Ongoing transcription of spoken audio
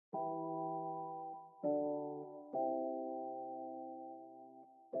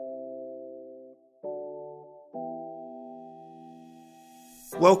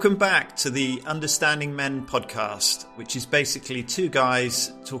Welcome back to the Understanding Men podcast, which is basically two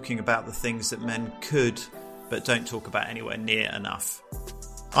guys talking about the things that men could but don't talk about anywhere near enough.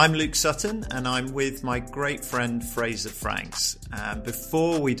 I'm Luke Sutton and I'm with my great friend Fraser Franks. And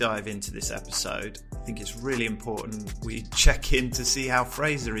before we dive into this episode, I think it's really important we check in to see how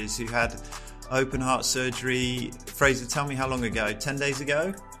Fraser is, who had open heart surgery. Fraser, tell me how long ago? 10 days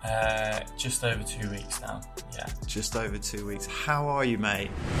ago? Just over 2 weeks now, yeah. Just over 2 weeks. How are you,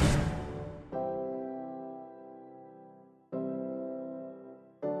 mate?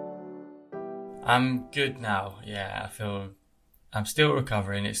 I'm good now, yeah. I feel I'm still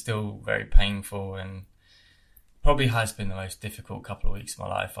recovering. It's still very painful and probably has been the most difficult couple of weeks of my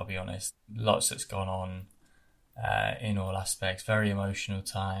life, I'll be honest. Lots that's gone on in all aspects. Very emotional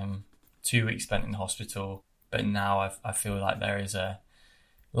time. 2 weeks spent in the hospital. But now I feel like there is a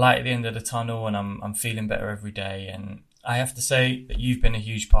light at the end of the tunnel and I'm feeling better every day. And I have to say that you've been a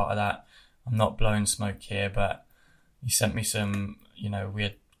huge part of that. I'm not blowing smoke here, but you sent me some, we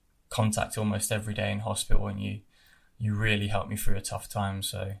had contact almost every day in hospital and you really helped me through a tough time.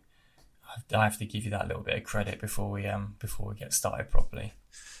 So I have to give you that little bit of credit before we get started properly.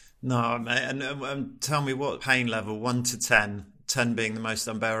 No, mate. And tell me, what pain level, 1 to 10, 10 being the most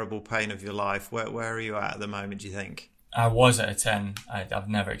unbearable pain of your life, where are you at the moment, do you think? I was at a 10. I've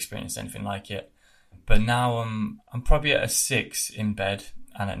never experienced anything like it. But now I'm probably at a 6 in bed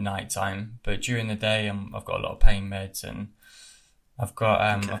and at night time. But during the day, I've got a lot of pain meds and I've got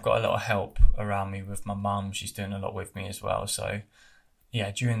a lot of help around me with my mum. She's doing a lot with me as well. So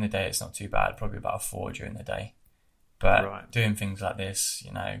yeah, during the day, it's not too bad. Probably about a 4 during the day. But Doing things like this,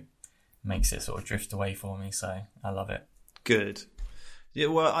 makes it sort of drift away for me. So I love it. Good. Yeah,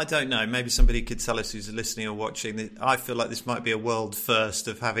 well, I don't know. Maybe somebody could tell us who's listening or watching. I feel like this might be a world first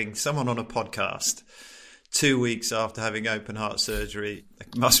of having someone on a podcast 2 weeks after having open heart surgery.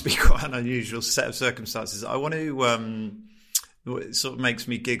 It must be quite an unusual set of circumstances. I want to, it sort of makes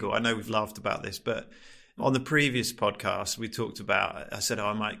me giggle. I know we've laughed about this, but on the previous podcast, we talked about, I said,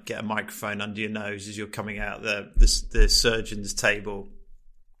 I might get a microphone under your nose as you're coming out the surgeon's table.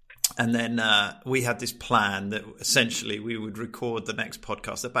 And then we had this plan that essentially we would record the next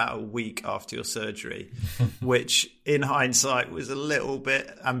podcast about a week after your surgery, which in hindsight was a little bit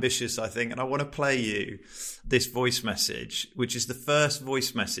ambitious, I think. And I want to play you this voice message, which is the first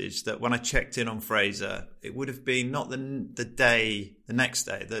voice message that when I checked in on Fraser, it would have been not the next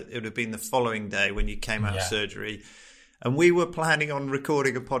day, that it would have been the following day when you came out of surgery. And we were planning on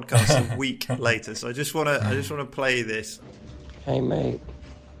recording a podcast a week later. So I just want to play this. Hey, mate.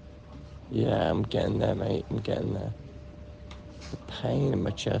 Yeah, I'm getting there, mate. I'm getting there. The pain in my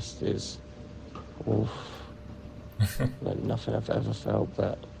chest is, like nothing I've ever felt,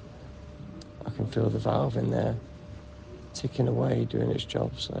 but I can feel the valve in there ticking away, doing its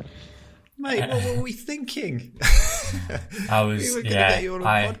job. So, mate, what were we thinking? I was, we were going to get you on a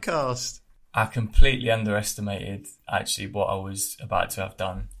podcast. I completely underestimated actually what I was about to have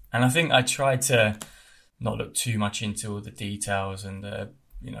done, and I think I tried to not look too much into all the details and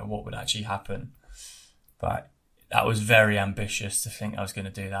what would actually happen. But that was very ambitious to think I was going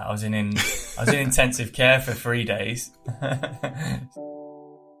to do that. I was in intensive care for 3 days.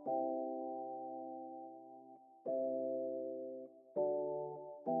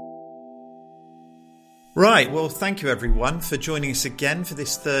 Right, well, thank you everyone for joining us again for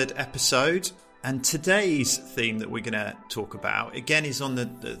this third episode. And today's theme that we're going to talk about, again, is on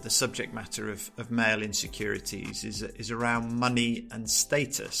the subject matter of male insecurities, is around money and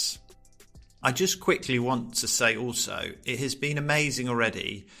status. I just quickly want to say also, it has been amazing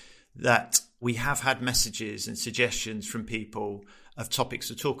already that we have had messages and suggestions from people of topics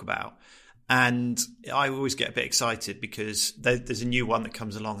to talk about. And I always get a bit excited because there's a new one that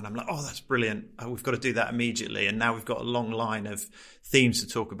comes along and I'm like, oh, that's brilliant. We've got to do that immediately. And now we've got a long line of themes to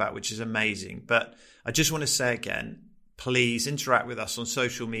talk about, which is amazing. But I just want to say again, please interact with us on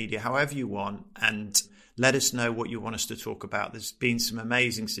social media, however you want, and let us know what you want us to talk about. There's been some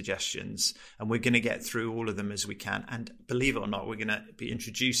amazing suggestions and we're going to get through all of them as we can. And believe it or not, we're going to be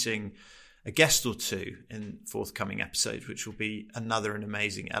introducing a guest or two in forthcoming episodes, which will be another an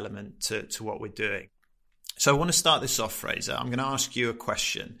amazing element to what we're doing. So I want to start this off, Fraser. I'm going to ask you a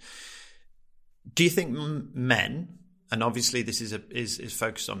question. Do you think men, and obviously this is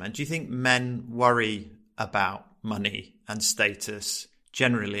focused on men, do you think men worry about money and status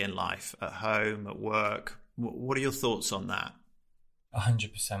generally in life, at home, at work? What are your thoughts on that?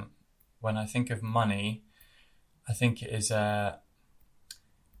 100%. When I think of money, I think it is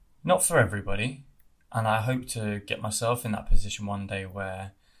not for everybody. And I hope to get myself in that position one day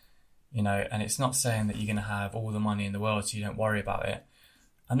where, and it's not saying that you're going to have all the money in the world so you don't worry about it.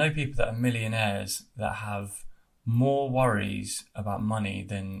 I know people that are millionaires that have more worries about money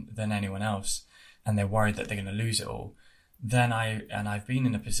than anyone else, and they're worried that they're going to lose it all. I've been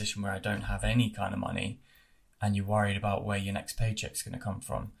in a position where I don't have any kind of money, and you're worried about where your next paycheck's going to come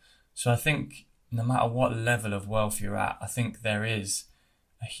from. So I think no matter what level of wealth you're at, I think there is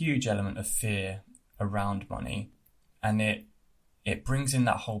a huge element of fear around money, and it brings in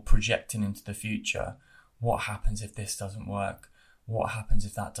that whole projecting into the future. What happens if this doesn't work? What happens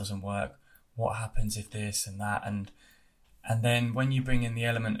if that doesn't work? What happens if this and that? And then when you bring in the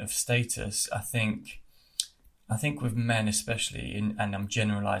element of status, I think with men especially, and I'm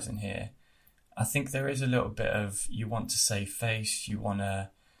generalizing here, I think there is a little bit of, you want to save face, you want to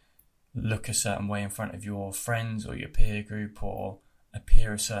look a certain way in front of your friends or your peer group, or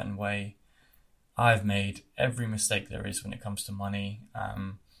appear a certain way. I've made every mistake there is when it comes to money.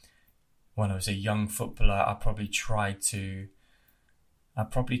 When I was a young footballer, I probably tried to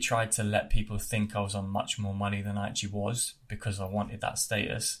let people think I was on much more money than I actually was, because I wanted that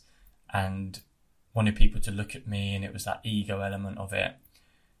status and wanted people to look at me, and it was that ego element of it.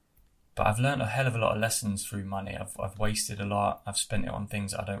 But I've learned a hell of a lot of lessons through money. I've wasted a lot. I've spent it on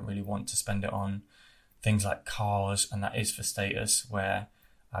things I don't really want to spend it on. Things like cars, and that is for status, where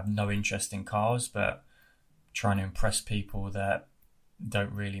I have no interest in cars, but trying to impress people that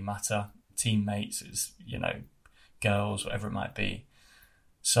don't really matter. Teammates, girls, whatever it might be.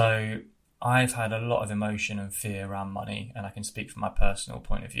 So I've had a lot of emotion and fear around money, and I can speak from my personal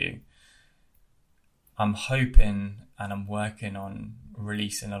point of view. I'm hoping and I'm working on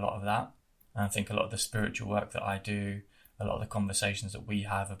releasing a lot of that. And I think a lot of the spiritual work that I do, a lot of the conversations that we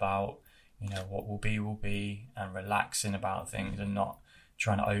have about, what will be, and relaxing about things and not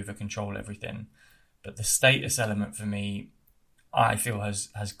trying to over control everything. But the status element for me, I feel has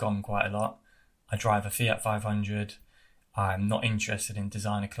gone quite a lot. I drive a Fiat 500. I'm not interested in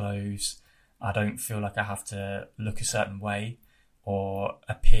designer clothes. I don't feel like I have to look a certain way or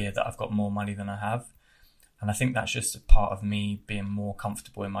appear that I've got more money than I have. And I think that's just a part of me being more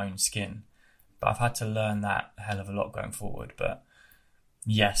comfortable in my own skin. But I've had to learn that a hell of a lot going forward. But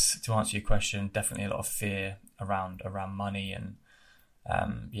yes, to answer your question, definitely a lot of fear around money and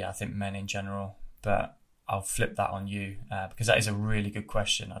I think men in general. But I'll flip that on you because that is a really good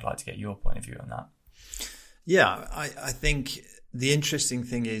question. I'd like to get your point of view on that. Yeah, I think the interesting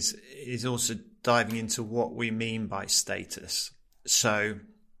thing is also diving into what we mean by status. So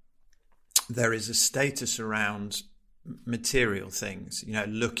there is a status around material things,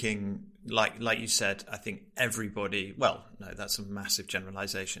 looking like you said. I think everybody, well, no, that's a massive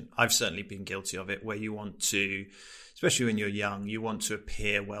generalization. I've certainly been guilty of it, where you want to, especially when you're young, you want to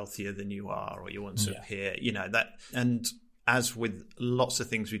appear wealthier than you are, or you want to appear, that. And as with lots of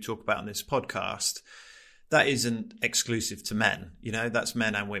things we talk about on this podcast, that isn't exclusive to men, that's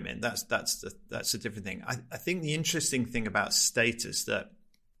men and women. That's a different thing. I think the interesting thing about status that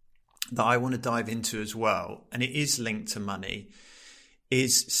I want to dive into as well, and it is linked to money,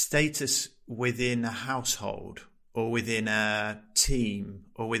 is status within a household or within a team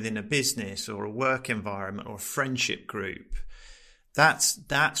or within a business or a work environment or a friendship group.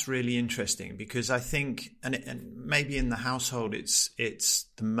 That's really interesting, because I think, and maybe in the household it's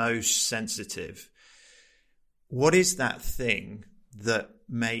the most sensitive. What is that thing that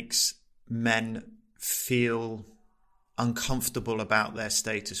makes men feel uncomfortable about their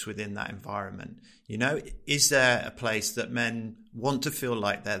status within that environment? Is there a place that men want to feel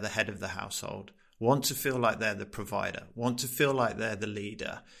like they're the head of the household, want to feel like they're the provider, want to feel like they're the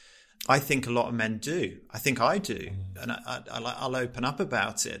leader? I think a lot of men do. I think I do. And I'll open up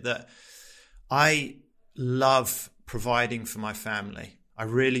about it, that I love providing for my family. I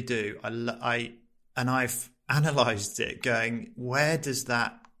really do. And I've analysed it going, where does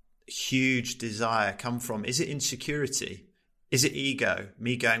that huge desire come from? Is it insecurity? Is it ego?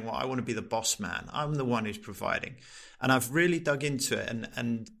 Me going, well, I want to be the boss man. I'm the one who's providing. And I've really dug into it.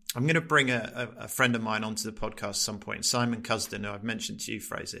 And I'm going to bring a friend of mine onto the podcast at some point, Simon Cusden, who I've mentioned to you,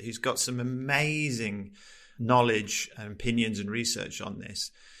 Fraser, who's got some amazing knowledge and opinions and research on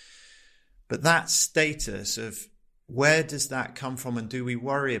this. But that status of, where does that come from, and do we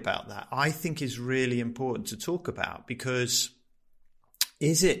worry about that? I think is really important to talk about, because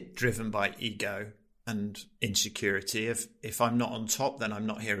is it driven by ego and insecurity? If I'm not on top, then I'm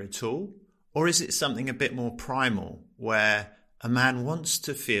not here at all. Or is it something a bit more primal, where a man wants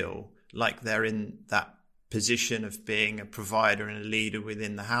to feel like they're in that position of being a provider and a leader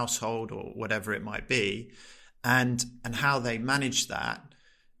within the household or whatever it might be, and how they manage that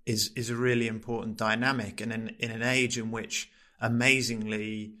is a really important dynamic. And in an age in which,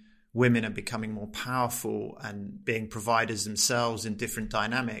 amazingly, women are becoming more powerful and being providers themselves in different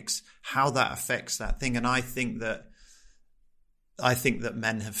dynamics, how that affects that thing. And I think that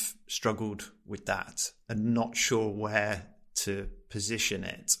men have struggled with that and not sure where to position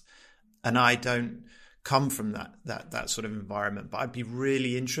it. And I don't come from that sort of environment, but I'd be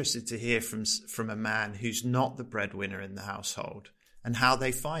really interested to hear from a man who's not the breadwinner in the household and how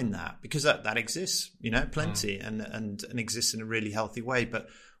they find that, because that exists, plenty and exists in a really healthy way. But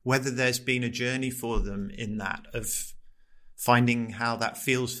whether there's been a journey for them in that of finding how that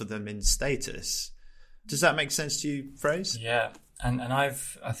feels for them in status. Does that make sense to you, Fraser? Yeah. And I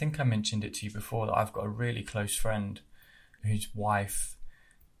think I mentioned it to you before that I've got a really close friend whose wife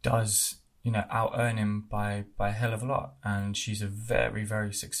does, out earn him by a hell of a lot. And she's a very,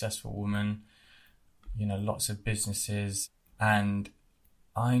 very successful woman, lots of businesses. And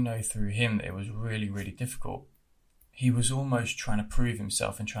I know through him that it was really, really difficult. He was almost trying to prove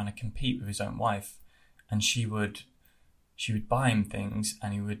himself and trying to compete with his own wife. And she would buy him things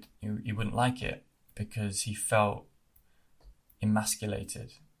and he wouldn't like it because he felt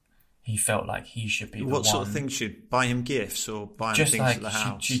emasculated. He felt like he should be the one. What sort of things? She'd buy him gifts or buy him just things like for the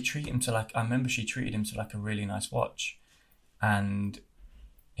house? She treat him to I remember she treated him to a really nice watch. And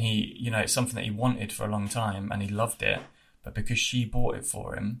he, it's something that he wanted for a long time and he loved it. But because she bought it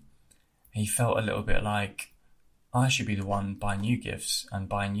for him, he felt a little bit like, I should be the one buying you gifts and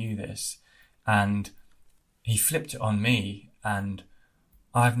buying you this. And he flipped it on me, and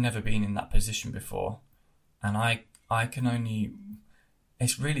I've never been in that position before. And I can only...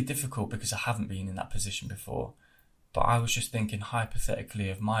 It's really difficult because I haven't been in that position before. But I was just thinking hypothetically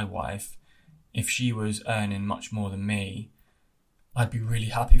of my wife. If she was earning much more than me, I'd be really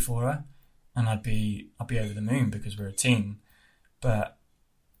happy for her. And I'd be over the moon because we're a team. But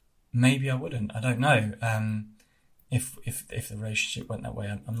maybe I wouldn't. I don't know. If the relationship went that way,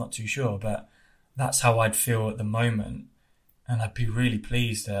 I'm not too sure. But that's how I'd feel at the moment. And I'd be really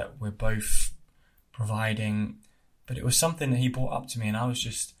pleased that we're both providing. But it was something that he brought up to me, and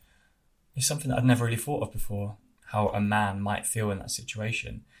it's something that I'd never really thought of before, how a man might feel in that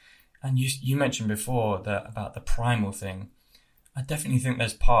situation. And you mentioned before about the primal thing. I definitely think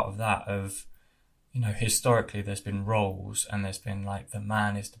there's part of that of, historically there's been roles, and there's been the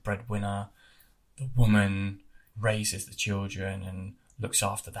man is the breadwinner, the woman raises the children and looks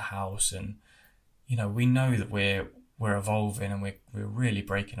after the house. And, we know that we're evolving and we're really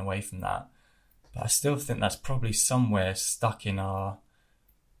breaking away from that. But I still think that's probably somewhere stuck in our,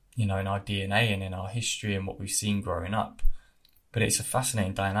 in our DNA and in our history and what we've seen growing up. But it's a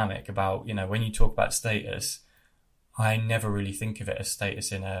fascinating dynamic about, when you talk about status, I never really think of it as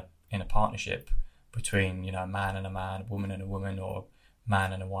status in a partnership between, a man and a man, a woman and a woman, or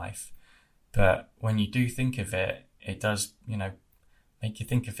man and a wife. But when you do think of it, it does, make you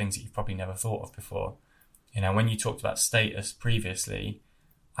think of things that you've probably never thought of before. When you talked about status previously,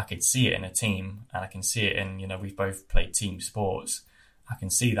 I could see it in a team, and I can see it in, we've both played team sports. I can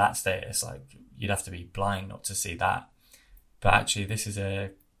see that status. You'd have to be blind not to see that. But actually, this is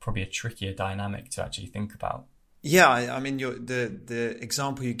probably a trickier dynamic to actually think about. Yeah, I mean, the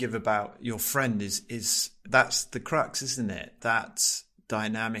example you give about your friend is that's the crux, isn't it? That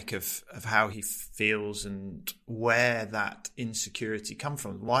dynamic of how he feels and where that insecurity comes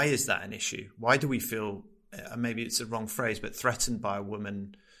from. Why is that an issue? Why do we feel, maybe it's a wrong phrase, but threatened by a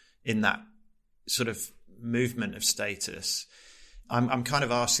woman in that sort of movement of status? I'm kind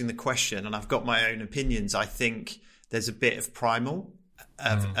of asking the question, and I've got my own opinions. I think there's a bit of primal.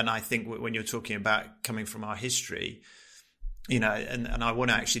 And I think when you're talking about coming from our history, and I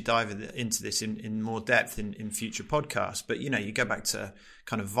want to actually dive into this in more depth in future podcasts, but, you go back to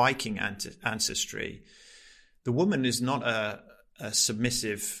kind of Viking ancestry. The woman is not a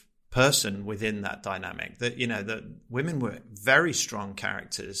submissive person within that dynamic. That, that women were very strong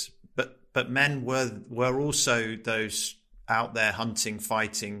characters, but men were also those out there hunting,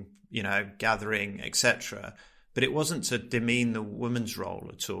 fighting, gathering, etc. But it wasn't to demean the woman's role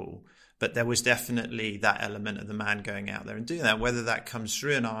at all. But there was definitely that element of the man going out there and doing that. Whether that comes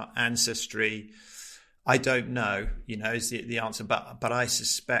through in our ancestry, I don't know, is the answer. But I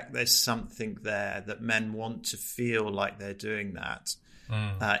suspect there's something there that men want to feel like they're doing that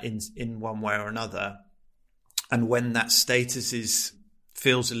in one way or another. And when that status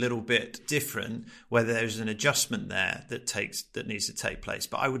feels a little bit different, whether there's an adjustment there that needs to take place.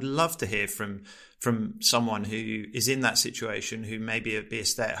 But I would love to hear from someone who is in that situation, who maybe be a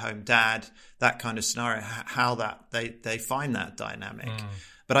stay-at-home dad, that kind of scenario, how that they find that dynamic.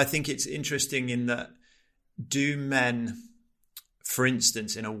 But I think it's interesting in that, do men, for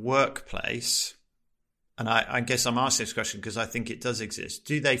instance, in a workplace, and I guess I'm asking this question because I think it does exist.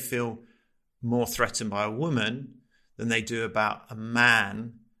 Do they feel more threatened by a woman than they do about a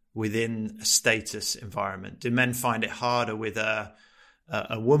man within a status environment? Do men find it harder with a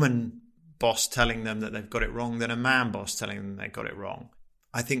woman boss telling them that they've got it wrong than a man boss telling them they've got it wrong?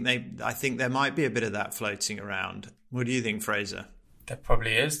 I think there might be a bit of that floating around. What do you think, Fraser? There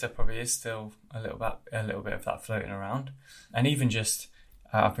probably is. There probably is still a little bit of that floating around. And even just,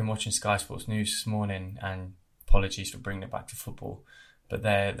 I've been watching Sky Sports News this morning, and apologies for bringing it back to football, but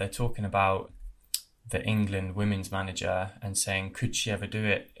they're talking about the England women's manager and saying, could she ever do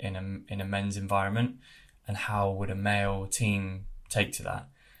it in a men's environment, and how would a male team take to that?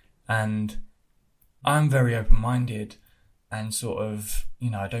 And I'm very open-minded and sort of,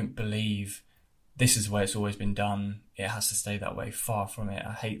 I don't believe this is the way it's always been done. It has to stay that way. Far from it.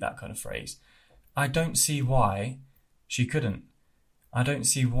 I hate that kind of phrase. I don't see why she couldn't. I don't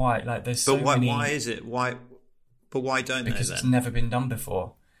see why. Like, there's so many. But why is it? Why? But why don't they? Because it's never been done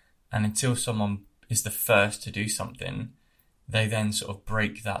before, and until someone is the first to do something, they then sort of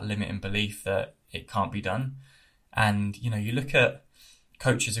break that limiting belief that it can't be done. And you look at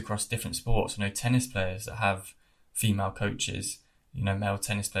coaches across different sports. I know tennis players that have female coaches. Male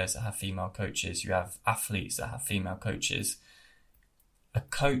tennis players that have female coaches. You have athletes that have female coaches. A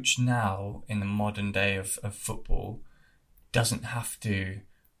coach now in the modern day of football doesn't have to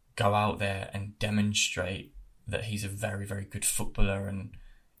go out there and demonstrate that he's a very, very good footballer, and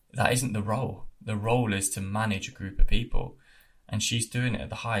that isn't the role. The role is to manage a group of people, and she's doing it at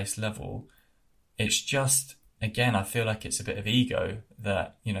the highest level. It's just, again, I feel like it's a bit of ego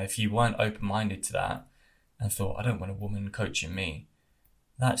that, if you weren't open-minded to that and thought, I don't want a woman coaching me,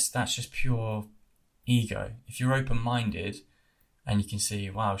 that's just pure ego. If you're open-minded and you can see,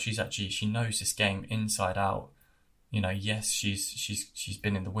 wow, she knows this game inside out. Yes, she's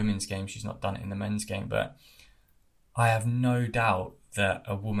been in the women's game, she's not done it in the men's game, but I have no doubt that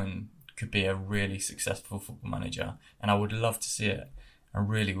a woman could be a really successful football manager, and I would love to see it. I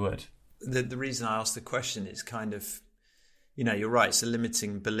really would. The reason I asked the question is kind of, you're right, it's a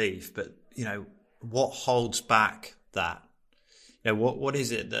limiting belief, but, what holds back that? What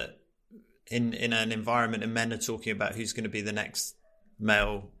is it that in an environment and men are talking about who's going to be the next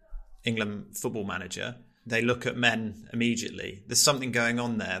male England football manager, they look at men immediately. There's something going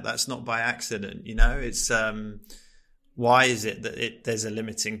on there. That's not by accident, It's why is it that there's a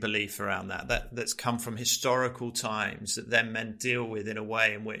limiting belief around that's come from historical times that then men deal with in a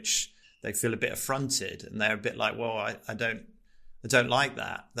way in which they feel a bit affronted and they're a bit like, well, I don't like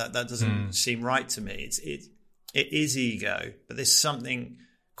that. That doesn't seem right to me. It is ego, but there's something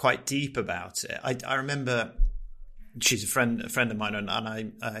quite deep about it. I remember, she's a friend of mine, and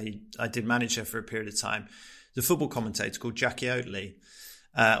I did manage her for a period of time. There's a football commentator called Jackie Oatley.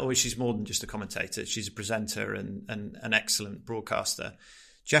 Or she's more than just a commentator. She's a presenter and an excellent broadcaster.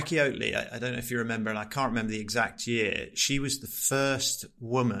 Jackie Oatley, I don't know if you remember, and I can't remember the exact year, she was the first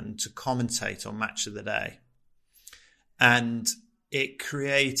woman to commentate on Match of the Day. And it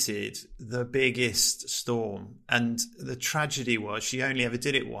created the biggest storm. And the tragedy was she only ever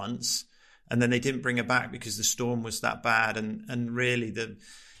did it once, and then they didn't bring her back because the storm was that bad. And really the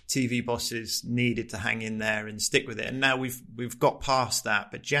TV bosses needed to hang in there and stick with it. And now we've got past that,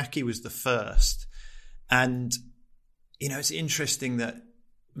 but Jackie was the first. And, it's interesting that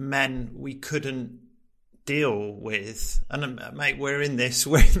men we couldn't deal with, and mate, we're in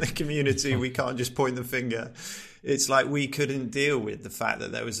the community, we can't just point the finger. It's like we couldn't deal with the fact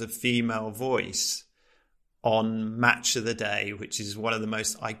that there was a female voice on Match of the Day, which is one of the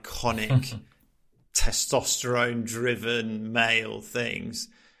most iconic testosterone-driven male things.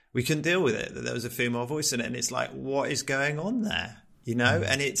 We couldn't deal with it, that there was a female voice in it. And it's like, what is going on there?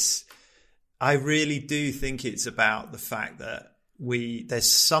 And I really do think it's about the fact that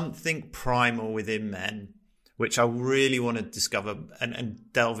there's something primal within men, which I really want to discover and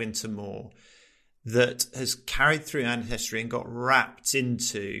delve into more, that has carried through ancestry and got wrapped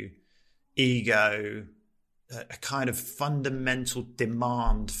into ego, a kind of fundamental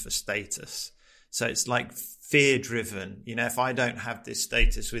demand for status. So it's like fear-driven. If I don't have this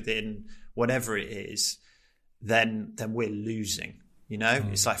status within whatever it is, then we're losing.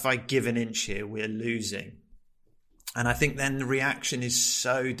 It's like if I give an inch here, we're losing. And I think then the reaction is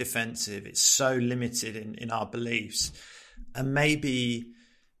so defensive. It's so limited in our beliefs. And maybe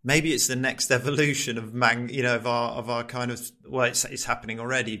it's the next evolution of of our kind of, well, it's happening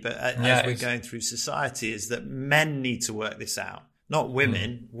already, but as we're going through society, is that men need to work this out. Not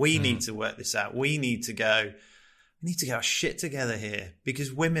women. We need to work this out. We need to get our shit together here,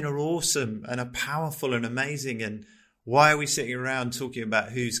 because women are awesome and are powerful and amazing, and Why are we sitting around talking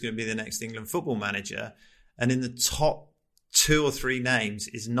about who's going to be the next England football manager? And in the top 2 or 3 names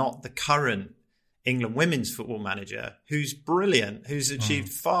is not the current England women's football manager, who's brilliant, who's achieved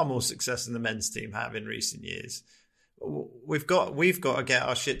far more success than the men's team have in recent years. We've got to get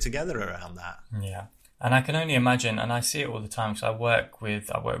our shit together around that. Yeah. And I can only imagine, and I see it all the time, because I work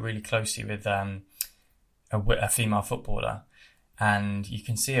really closely with a female footballer, and you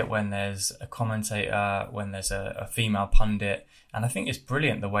can see it when there's a commentator, when there's a female pundit, and I think it's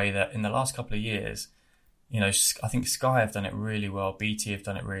brilliant the way that in the last couple of years, I think Sky have done it really well, BT have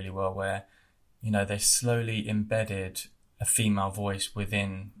done it really well, where, they slowly embedded a female voice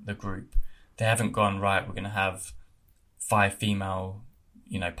within the group. They haven't gone, right, we're going to have 5 female,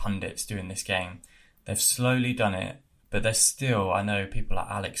 pundits doing this game. They've slowly done it, but there's still, I know people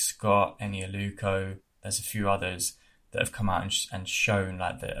like Alex Scott, Eni Aluko, there's a few others that have come out and shown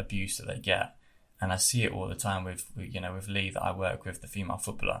like the abuse that they get. And I see it all the time with Lee that I work with, the female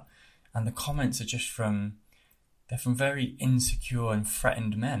footballer. And the comments are just they're from very insecure and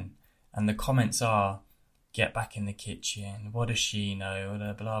threatened men. And the comments are, get back in the kitchen, what does she know,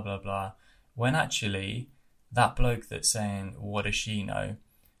 blah, blah, blah. When actually, that bloke that's saying, what does she know,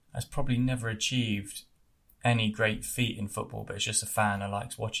 has probably never achieved any great feat in football, but is just a fan who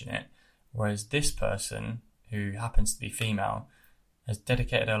likes watching it. Whereas this person, who happens to be female, has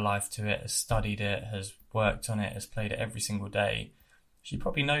dedicated her life to it, has studied it, has worked on it, has played it every single day. She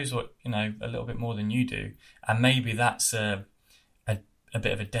probably knows what, a little bit more than you do. And maybe that's a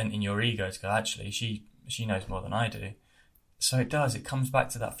bit of a dent in your ego to go, actually, she knows more than I do. So it comes back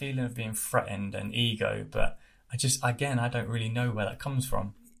to that feeling of being threatened and ego. But I don't really know where that comes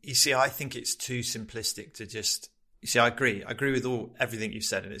from. You see, I think it's too simplistic to just... You see, I agree with everything you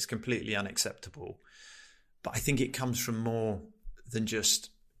said, and it's completely unacceptable. But I think it comes from more than just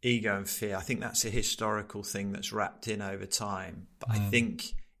ego and fear. I think that's a historical thing that's wrapped in over time. But I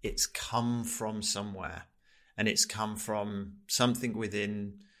think it's come from somewhere, and it's come from something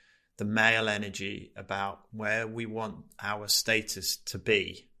within the male energy about where we want our status to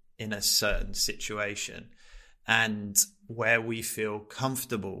be in a certain situation and where we feel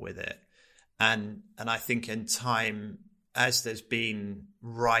comfortable with it. And I think in time, as there's been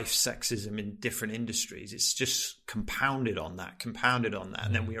rife sexism in different industries, it's just compounded on that.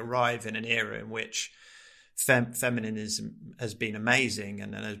 And then we arrive in an era in which feminism has been amazing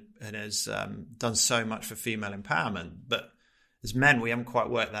and has done so much for female empowerment. But as men, we haven't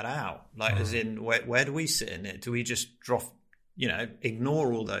quite worked that out. As in, where do we sit in it? Do we just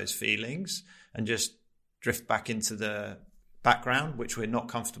ignore all those feelings and just drift back into the background, which we're not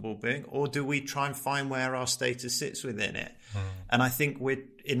comfortable being, or do we try and find where our status sits within it? And I think we're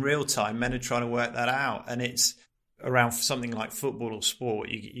in real time, men are trying to work that out, and it's around something like football or sport.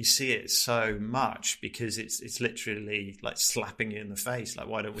 You see it so much because it's literally like slapping you in the face. Like,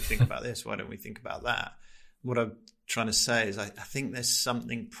 why don't we think about this? Why don't we think about that? What I'm trying to say is I think there's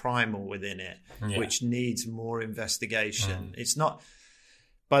something primal within it, which needs more investigation. It's not,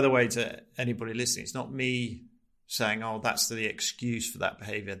 by the way, to anybody listening, it's not me saying, oh, that's the excuse for that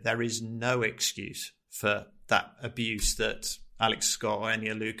behaviour. There is no excuse for that abuse that Alex Scott or Eni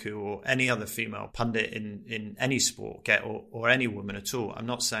Aluko or any other female pundit in any sport get, or any woman at all. I'm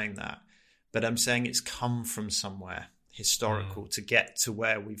not saying that. But I'm saying it's come from somewhere historical to get to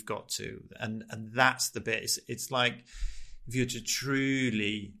where we've got to. And that's the bit. It's like, if you're to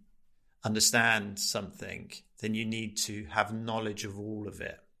truly understand something, then you need to have knowledge of all of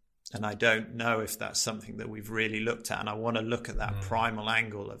it. And I don't know if that's something that we've really looked at. And I want to look at that primal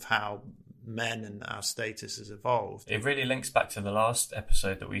angle of how men and our status has evolved. It really links back to the last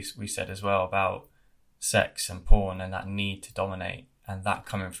episode that we said as well about sex and porn and that need to dominate, and that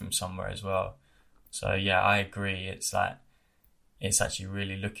coming from somewhere as well. So yeah, I agree. It's like, it's actually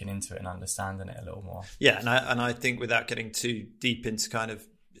really looking into it and understanding it a little more. Yeah, and I think without getting too deep into kind of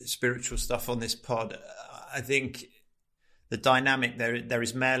spiritual stuff on this pod, I think the dynamic there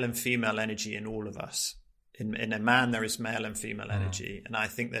is male and female energy in all of us. In a man, there is male and female energy, and I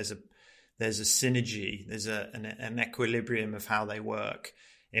think there's a synergy, there's an equilibrium of how they work,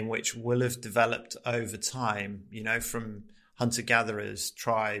 in which will have developed over time. From hunter gatherers,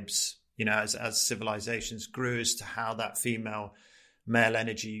 tribes, as civilizations grew, as to how that female male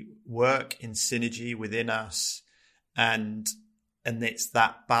energy work in synergy within us, and it's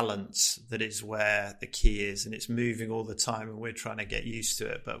that balance that is where the key is, and it's moving all the time, and we're trying to get used to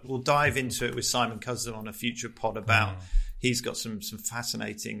it. But we'll dive into it with Simon Cousin on a future pod about. He's got some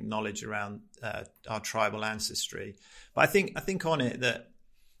fascinating knowledge around our tribal ancestry. But I think on it that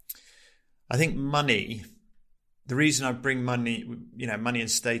I think money. The reason I bring money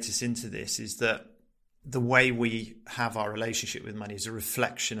and status into this is that the way we have our relationship with money is a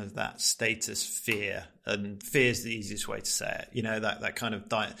reflection of that status fear, and fear is the easiest way to say it. That kind of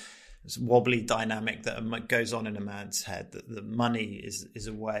wobbly dynamic that goes on in a man's head, that the money is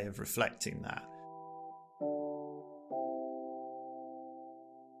a way of reflecting that.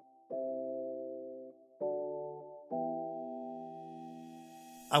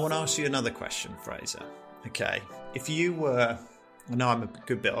 I want to ask you another question, Fraser. Okay, if you were, I know I'm a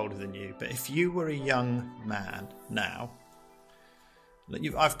good bit older than you, but if you were a young man now,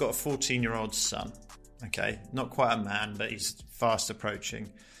 I've got a 14-year-old son, okay, not quite a man, but he's fast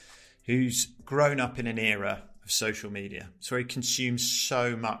approaching, who's grown up in an era of social media, so he consumes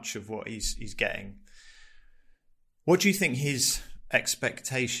so much of what he's getting. What do you think his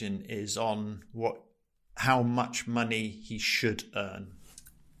expectation is on how much money he should earn?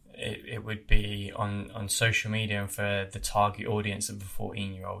 It would be on social media, and for the target audience of a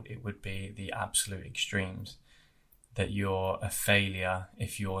 14-year-old, it would be the absolute extremes. That you're a failure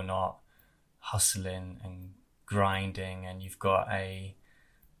if you're not hustling and grinding, and you've got a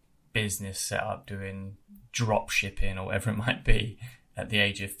business set up doing drop shipping or whatever it might be at the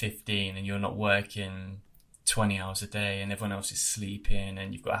age of 15, and you're not working 20 hours a day and everyone else is sleeping,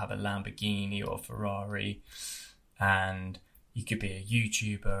 and you've got to have a Lamborghini or a Ferrari, and you could be a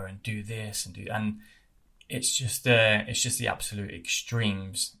YouTuber and do this and it's just the absolute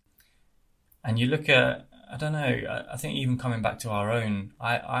extremes. And you look at, I don't know, I think even coming back to our own,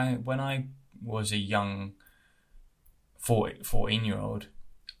 I when I was a young 14-year-old,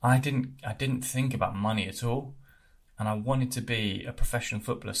 I didn't think about money at all, and I wanted to be a professional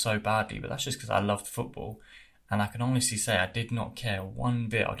footballer so badly, but that's just because I loved football. And I can honestly say I did not care one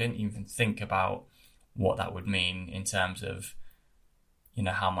bit. I didn't even think about what that would mean in terms of,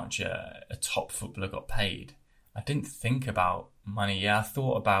 how much a top footballer got paid. I didn't think about money. Yeah, I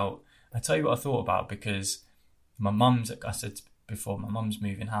tell you what I thought about, because I said before, my mum's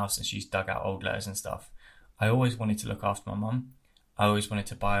moving house and she's dug out old letters and stuff. I always wanted to look after my mum. I always wanted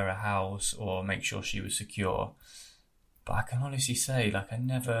to buy her a house or make sure she was secure. But I can honestly say, I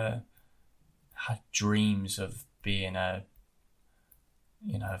never had dreams of being of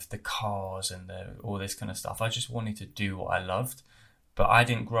the cars and all this kind of stuff. I just wanted to do what I loved. But I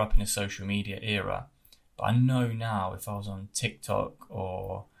didn't grow up in a social media era. But I know now, if I was on TikTok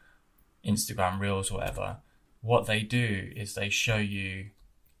or Instagram Reels or whatever, what they do is they show you,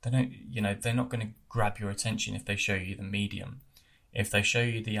 they're not going to grab your attention if they show you the medium. If they show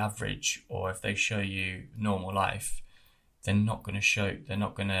you the average, or if they show you normal life, they're not going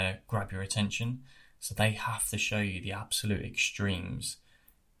to grab your attention. So they have to show you the absolute extremes.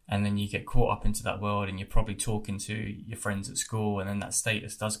 And then you get caught up into that world, and you're probably talking to your friends at school, and then that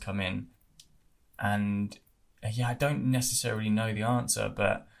status does come in. And yeah, I don't necessarily know the answer,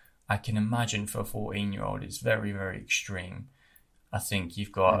 but I can imagine for a 14-year-old, it's very, very extreme. I think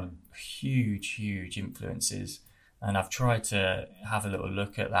you've got huge, huge influences. And I've tried to have a little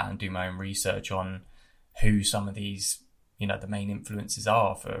look at that and do my own research on who some of these, the main influences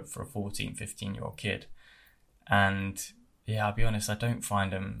are for a 14, 15-year-old kid. And yeah, I'll be honest, I don't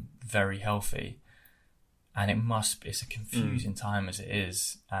find them very healthy. And it's a confusing time as it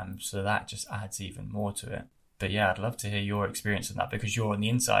is. So that just adds even more to it. But yeah, I'd love to hear your experience on that, because you're on the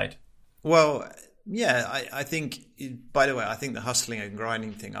inside. Well, yeah, I think, by the way, I think the hustling and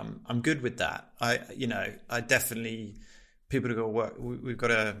grinding thing, I'm good with that. I definitely, people to go work, we've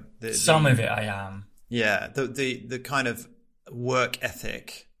got some of it I am. Yeah, the kind of work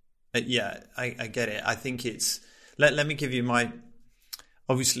ethic. Yeah, I get it. I think it's, let me give you my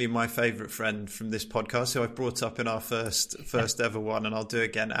favourite friend from this podcast, who I brought up in our first ever one, and I'll do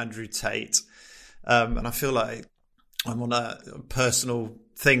again, Andrew Tate. And I feel like I'm on a personal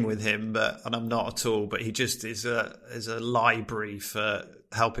thing with him, and I'm not at all. But he just is a library for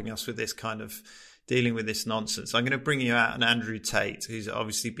helping us with this kind of dealing with this nonsense. I'm going to bring you out an Andrew Tate, who's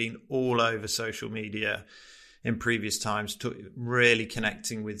obviously been all over social media in previous times, really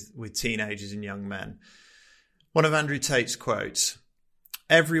connecting with teenagers and young men. One of Andrew Tate's quotes: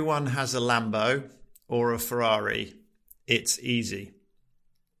 "Everyone has a Lambo or a Ferrari. It's easy."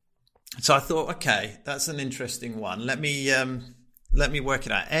 So I thought, okay, that's an interesting one. Let me work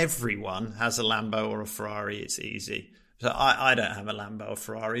it out. Everyone has a Lambo or a Ferrari. It's easy. So I don't have a Lambo or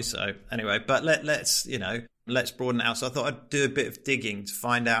Ferrari. So anyway, but let's broaden it out. So I thought I'd do a bit of digging to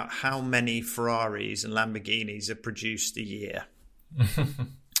find out how many Ferraris and Lamborghinis are produced a year.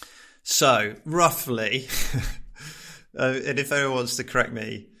 So roughly, and if anyone wants to correct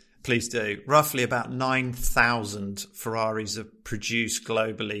me, please do. Roughly about 9,000 Ferraris are produced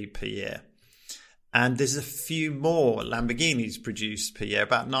globally per year. And there's a few more Lamborghinis produced per year,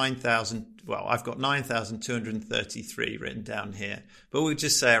 about 9,000 well, I've got 9,233 written down here, but we'll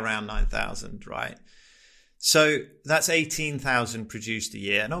just say around 9,000, right? So that's 18,000 produced a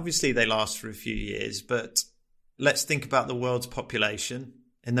year. And obviously they last for a few years, but let's think about the world's population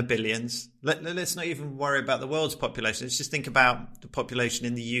in the billions. Let's not even worry about the world's population. Let's just think about the population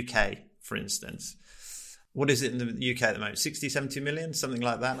in the UK, for instance. What is it in the UK at the moment? 60, 70 million, something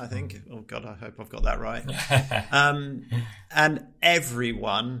like that, I think. Oh, God, I hope I've got that right. And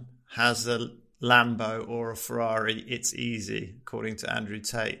everyone has a Lambo or a Ferrari. It's easy, according to Andrew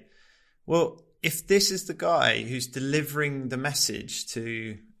Tate. Well, if this is the guy who's delivering the message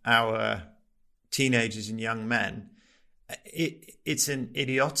to our teenagers and young men, it's an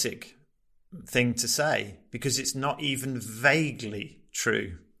idiotic thing to say, because it's not even vaguely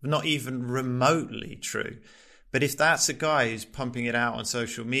true. Not even remotely true. But if that's a guy who's pumping it out on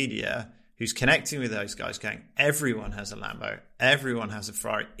social media, who's connecting with those guys, going, everyone has a Lambo, everyone has a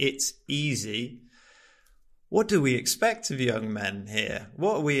Ferrari, it's easy. What do we expect of young men here?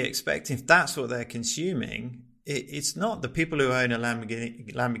 What are we expecting? If that's what they're consuming, it's not. The people who own a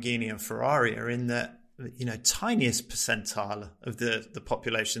Lamborghini and Ferrari are in the tiniest percentile of the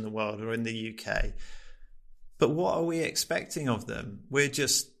population in the world, or in the UK. But what are we expecting of them? We're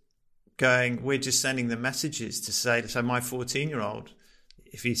just sending them messages to say, so my 14-year-old,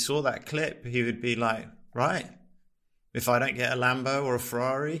 if he saw that clip, he would be like, right, if I don't get a Lambo or a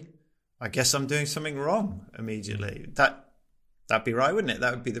Ferrari, I guess I'm doing something wrong immediately. That'd be right, wouldn't it?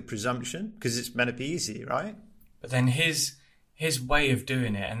 That would be the presumption, because it's meant to be easy, right? But then his way of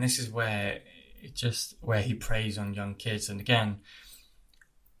doing it, and this is where he preys on young kids. And again,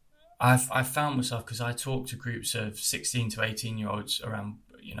 I've found myself, because I talk to groups of 16 to 18-year-olds around,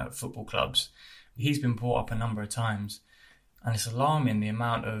 football clubs. He's been brought up a number of times, and it's alarming the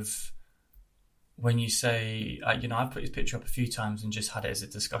amount of, when you say, I've put his picture up a few times and just had it as a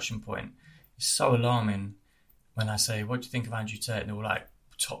discussion point. It's so alarming when I say, what do you think of Andrew Tate? And they're all like,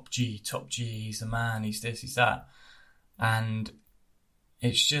 top G, he's the man, he's this, he's that. And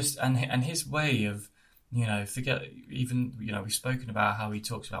it's just, and his way of, forget even, we've spoken about how he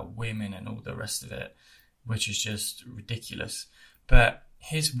talks about women and all the rest of it, which is just ridiculous. But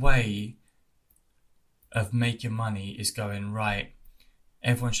his way of making money is going, right,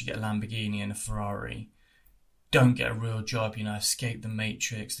 everyone should get a Lamborghini and a Ferrari. Don't get a real job, escape the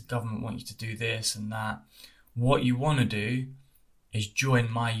matrix. The government want you to do this and that. What you want to do is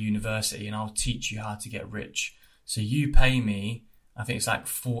join my university and I'll teach you how to get rich. So you pay me, I think it's like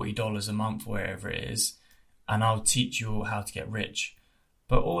 $40 a month, wherever it is, and I'll teach you how to get rich.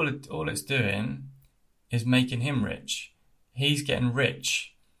 But all it's doing is making him rich. He's getting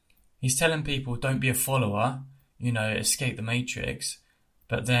rich. He's telling people, don't be a follower, escape the matrix.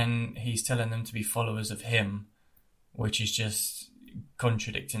 But then he's telling them to be followers of him, which is just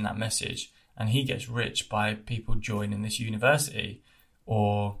contradicting that message. And he gets rich by people joining this university.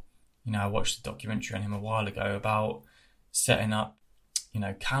 Or, I watched a documentary on him a while ago about setting up,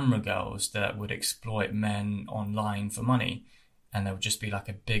 camera girls that would exploit men online for money. And there would just be like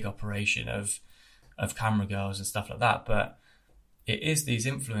a big operation of camera girls and stuff like that. But it is these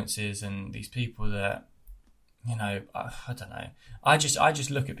influences and these people that, I don't know. I just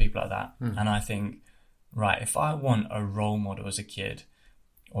look at people like that and I think, right, if I want a role model as a kid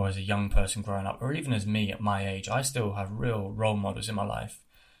or as a young person growing up, or even as me at my age, I still have real role models in my life.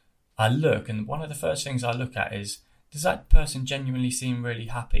 I look, and one of the first things I look at is, does that person genuinely seem really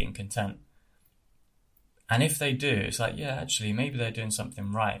happy and content? And if they do, it's like, yeah, actually, maybe they're doing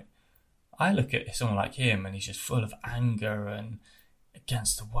something right. I look at someone like him and he's just full of anger and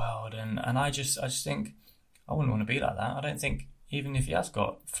against the world. And I just think, I wouldn't want to be like that. I don't think, even if he has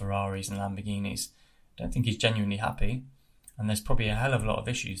got Ferraris and Lamborghinis, I don't think he's genuinely happy. And there's probably a hell of a lot of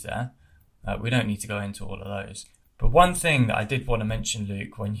issues there. We don't need to go into all of those. But one thing that I did want to mention,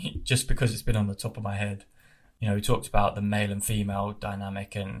 Luke, just because it's been on the top of my head, we talked about the male and female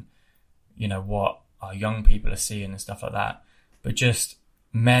dynamic and, what our young people are seeing and stuff like that. But just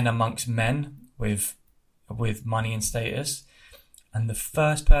men amongst men with money and status. And the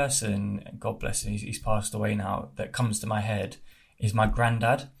first person, God bless him, he's passed away now, that comes to my head is my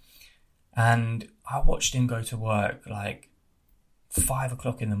granddad. And I watched him go to work like 5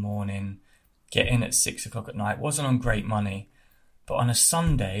 o'clock in the morning, get in at 6 o'clock at night. Wasn't on great money. But on a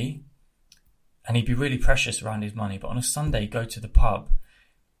Sunday, and he'd be really precious around his money, but on a Sunday, he'd go to the pub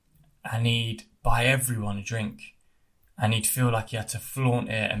and he'd buy everyone a drink. And he'd feel like he had to flaunt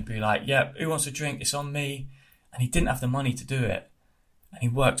it and be like, yeah, who wants a drink? It's on me. And he didn't have the money to do it. And he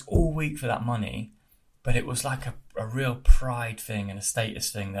worked all week for that money. But it was like a real pride thing and a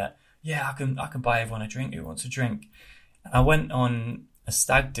status thing that, yeah, I can buy everyone a drink. Who wants a drink? And I went on a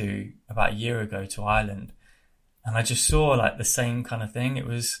stag do about a year ago to Ireland, and I just saw like the same kind of thing. It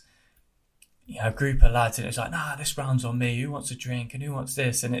was, a group of lads, and it's like, nah, this round's on me. Who wants a drink and who wants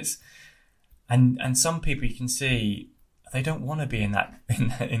this? And it's and some people you can see they don't want to be in that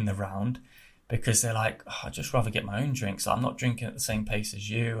in the round, because they're like, oh, I'd just rather get my own drinks. I'm not drinking at the same pace as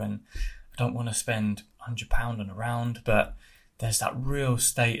you, and I don't want to spend £100 on a round. But there's that real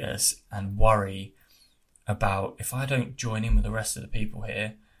status and worry about, if I don't join in with the rest of the people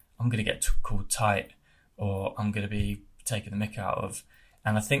here, I'm going to get called tight, or I'm going to be taken the mick out of.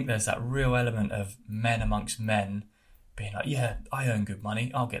 And I think there's that real element of men amongst men being like, yeah, I earn good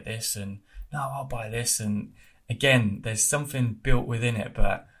money, I'll get this, and no, I'll buy this. And again, there's something built within it.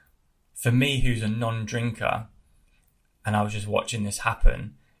 But for me, who's a non-drinker, and I was just watching this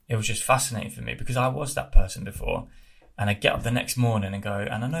happen, it was just fascinating for me, because I was that person before. And I get up the next morning and go,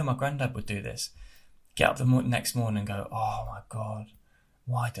 and I know my granddad would do this, get up the next morning and go, oh my God,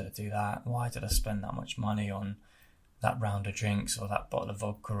 why did I do that? Why did I spend that much money on that round of drinks or that bottle of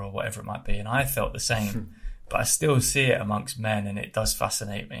vodka or whatever it might be? And I felt the same, but I still see it amongst men, and it does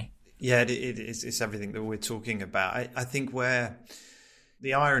fascinate me. Yeah, it's everything that we're talking about. I think where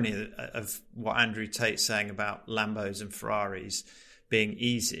the irony of what Andrew Tate's saying about Lambos and Ferraris being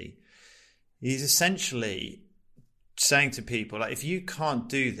easy, he's essentially saying to people, like, if you can't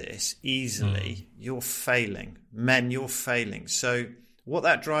do this easily, you're failing. Men, you're failing. So what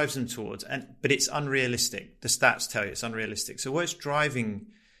that drives them towards, but it's unrealistic. The stats tell you it's unrealistic. So what it's driving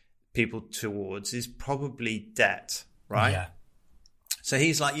people towards is probably debt, right? Yeah. So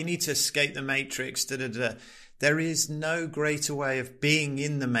he's like, you need to escape the matrix. There is no greater way of being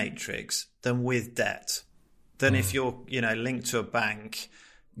in the matrix than with debt, than if you're, linked to a bank,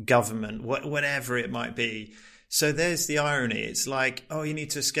 government, whatever it might be. So there's the irony. It's like, oh, you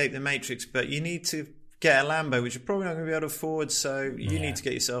need to escape the matrix, but you need to get a Lambo, which you're probably not going to be able to afford. So you need to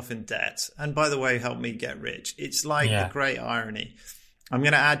get yourself in debt. And by the way, help me get rich. It's like the great irony. I'm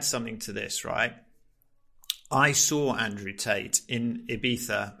going to add something to this, right? I saw Andrew Tate in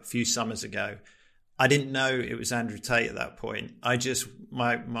Ibiza a few summers ago. I didn't know it was Andrew Tate at that point.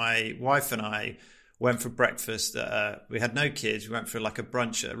 My wife and I went for breakfast. We had no kids. We went for like a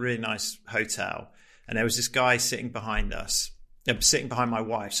brunch at a really nice hotel. And there was this guy sitting behind us, sitting behind my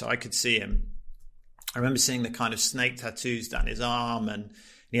wife, so I could see him. I remember seeing the kind of snake tattoos down his arm, and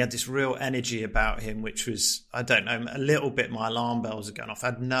he had this real energy about him, which was, I don't know, a little bit my alarm bells are going off. I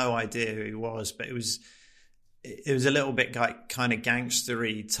had no idea who he was, but it was a little bit like kind of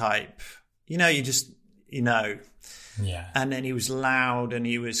gangstery type. Yeah. And then he was loud, and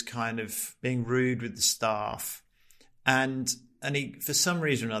he was kind of being rude with the staff. And he, for some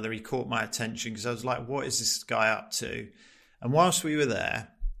reason or another, he caught my attention, because I was like, what is this guy up to? And whilst we were there,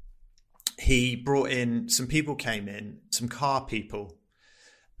 he brought in, some people came in, some car people,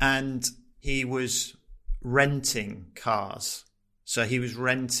 and he was renting cars. So he was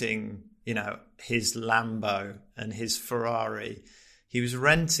renting, his Lambo and his Ferrari. He was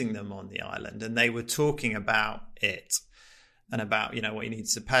renting them on the island, and they were talking about it and about, what he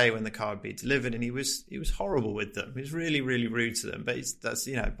needs to pay when the car would be delivered. And he was horrible with them. He was really, really rude to them. But that's,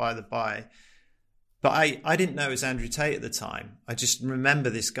 by the by. But I didn't know it was Andrew Tate at the time. I just remember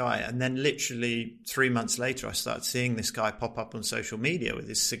this guy. And then literally 3 months later, I started seeing this guy pop up on social media with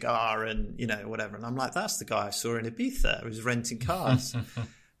his cigar and, whatever. And I'm like, that's the guy I saw in Ibiza. He was renting cars.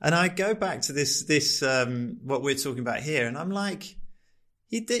 And I go back to this what we're talking about here. And I'm like,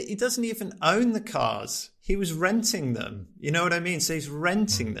 he doesn't even own the cars. He was renting them. You know what I mean? So he's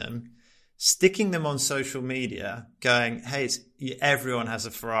renting them, sticking them on social media, going, hey, everyone has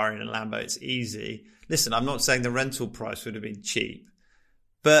a Ferrari and a Lambo. It's easy. Listen, I'm not saying the rental price would have been cheap,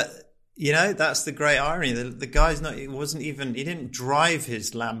 but that's the great irony. The guy's he didn't drive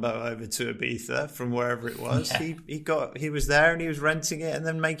his Lambo over to Ibiza from wherever it was. Yeah. He was there, and he was renting it, and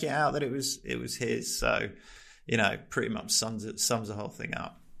then making it out that it was his. So, pretty much sums the whole thing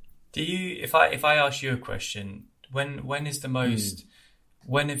up. Do you, if I ask you a question, when is the most,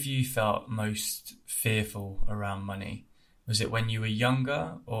 when have you felt most fearful around money? Was it when you were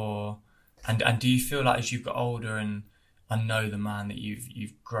younger, and do you feel like as you've got older and know the man that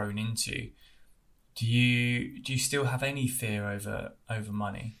you've grown into, do you still have any fear over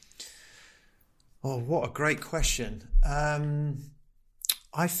money? Oh, what a great question.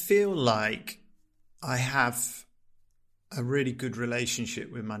 I feel like I have a really good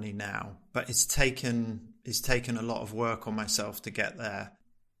relationship with money now, but it's taken a lot of work on myself to get there.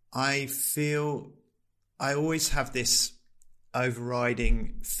 I feel I always have this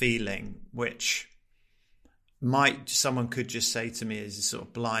overriding feeling, which someone could just say to me as a sort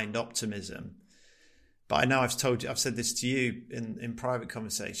of blind optimism, but I know I've said this to you in private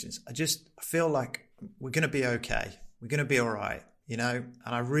conversations. I feel like we're going to be okay. We're going to be all right, and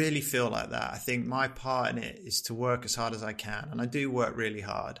I really feel like that. I think my part in it is to work as hard as I can. And I do work really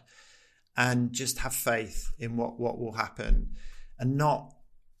hard, and just have faith in what will happen, and not.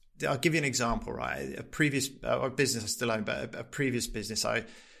 I'll give you an example, right? A business I still own, but a previous business, I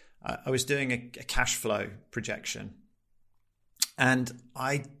was doing a cash flow projection, and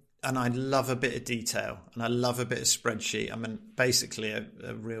I love a bit of detail, and I love a bit of spreadsheet. I'm basically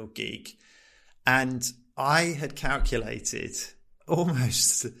a real geek, and I had calculated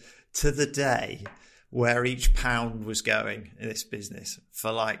almost to the day where each pound was going in this business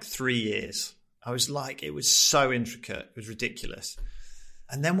for like 3 years. I was like, it was so intricate, it was ridiculous.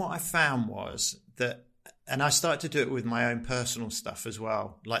 And then what I found was that, and I started to do it with my own personal stuff as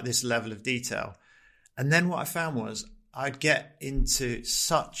well, like this level of detail. And then what I found was I'd get into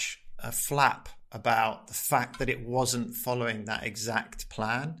such a flap about the fact that it wasn't following that exact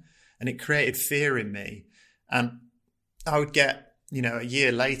plan, and it created fear in me. And I would get, a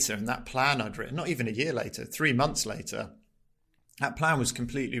year later, and that plan I'd written, not even a year later, 3 months later, that plan was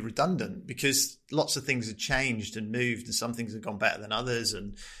completely redundant because lots of things had changed and moved, and some things had gone better than others.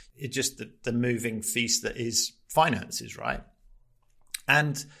 And it just the moving feast that is finances, right?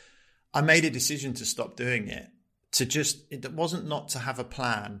 And I made a decision to stop doing it. It wasn't not to have a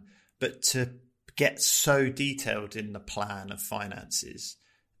plan, but to get so detailed in the plan of finances,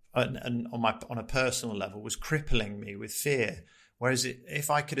 and on a personal level, was crippling me with fear. Whereas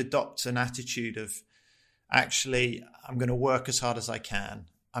if I could adopt an attitude of, actually, I'm going to work as hard as I can,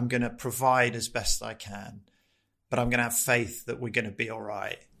 I'm going to provide as best I can, but I'm going to have faith that we're going to be all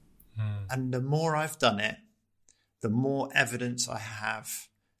right. And the more I've done it, the more evidence I have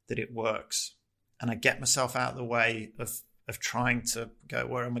that it works. And I get myself out of the way of trying to go,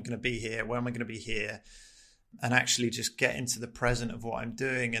 where am I going to be here? Where am I going to be here? And actually just get into the present of what I'm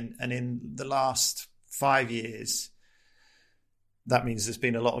doing. And in the last 5 years, that means there's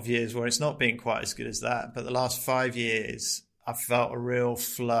been a lot of years where it's not been quite as good as that. But the last 5 years, I've felt a real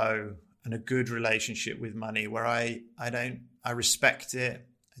flow and a good relationship with money where I respect it.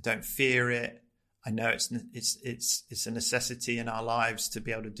 I don't fear it. I know it's a necessity in our lives to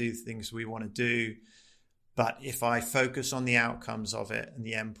be able to do things we want to do. But if I focus on the outcomes of it and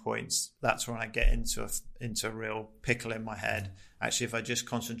the endpoints, that's when I get into a real pickle in my head. Actually, if I just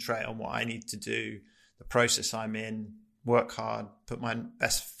concentrate on what I need to do, the process I'm in, work hard, put my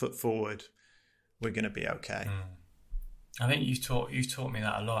best foot forward, we're going to be okay. I think you've taught me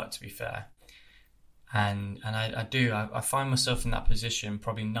that a lot, to be fair. And I do. I find myself in that position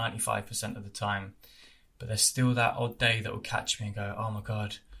probably 95% of the time. But there's still that odd day that will catch me and go, oh my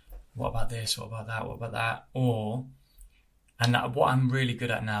God, what about this? What about that? What about that? What I'm really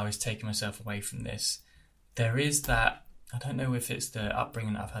good at now is taking myself away from this. There is that, I don't know if it's the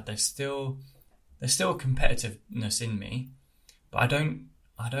upbringing that I've had, there's still a competitiveness in me, but I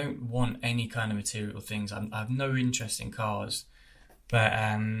don't want any kind of material things. I have no interest in cars. But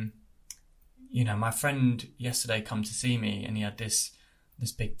my friend yesterday come to see me, and he had this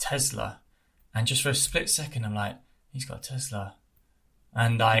big Tesla, and just for a split second I'm like, he's got a Tesla,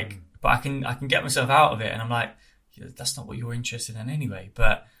 and but I can get myself out of it, and I'm like, yeah, that's not what you're interested in anyway.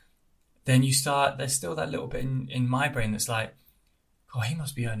 But then there's still that little bit in my brain that's like, oh, he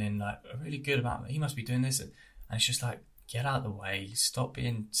must be earning like a really good amount, he must be doing this, and it's just like, get out of the way, stop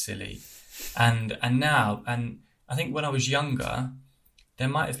being silly. And now I think when I was younger, there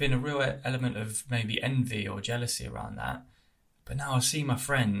might have been a real element of maybe envy or jealousy around that. But now I see my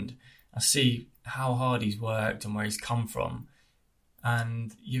friend, I see how hard he's worked and where he's come from,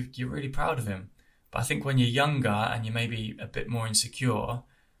 and you're really proud of him. But I think when you're younger and you're maybe a bit more insecure,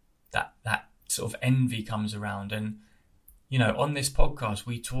 that sort of envy comes around. And, on this podcast,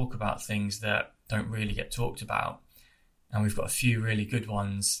 we talk about things that don't really get talked about. And we've got a few really good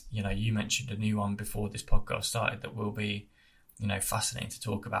ones. You mentioned a new one before this podcast started that will be, fascinating to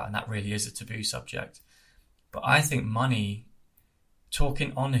talk about. And that really is a taboo subject. But I think money,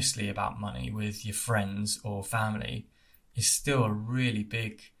 talking honestly about money with your friends or family, is still a really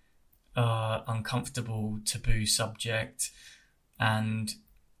big, uncomfortable, taboo subject. And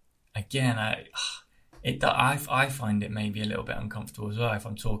again, I find it maybe a little bit uncomfortable as well if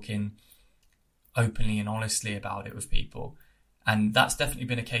I'm talking openly and honestly about it with people. And that's definitely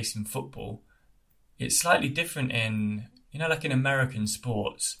been a case in football. It's slightly different in, like in American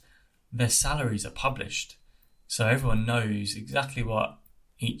sports, their salaries are published. So everyone knows exactly what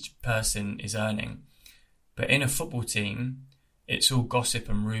each person is earning. But in a football team, it's all gossip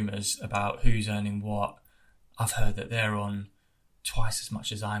and rumours about who's earning what. I've heard that they're on twice as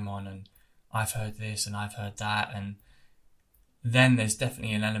much as I'm on, and I've heard this and I've heard that. And then there's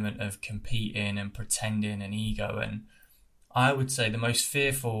definitely an element of competing and pretending and ego. And I would say the most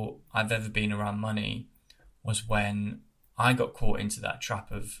fearful I've ever been around money was when I got caught into that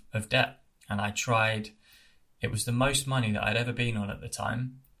trap of debt. And it was the most money that I'd ever been on at the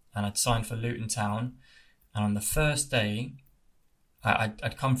time. And I'd signed for Luton Town. And on the first day,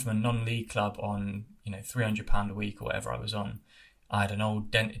 I'd come from a non-league club on, £300 a week or whatever I was on. I had an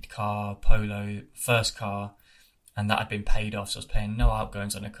old dented car, Polo, first car, and that had been paid off. So I was paying no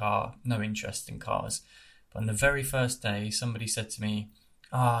outgoings on a car, no interest in cars. But on the very first day, somebody said to me,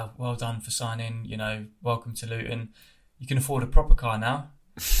 well done for signing, welcome to Luton. You can afford a proper car now.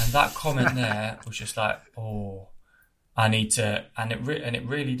 And that comment there was just like, I need to, and it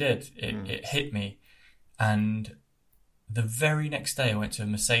really did. It hit me. And the very next day I went to a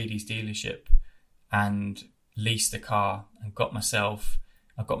Mercedes dealership and leased a car and got myself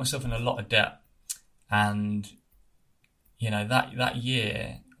in a lot of debt. And, that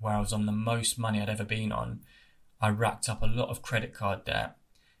year where I was on the most money I'd ever been on, I racked up a lot of credit card debt.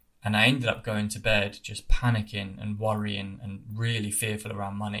 And I ended up going to bed just panicking and worrying and really fearful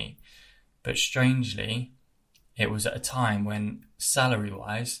around money. But strangely, it was at a time when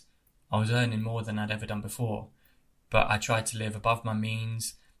salary-wise, I was earning more than I'd ever done before. But I tried to live above my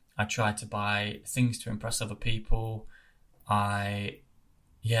means. I tried to buy things to impress other people.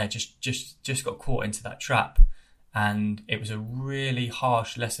 Just got caught into that trap. And it was a really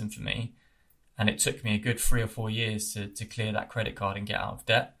harsh lesson for me. And it took me a good 3 or 4 years to clear that credit card and get out of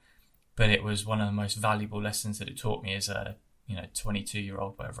debt. But it was one of the most valuable lessons that it taught me as a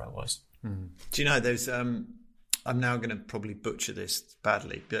 22-year-old, whatever I was. Do you know, there's I'm now going to probably butcher this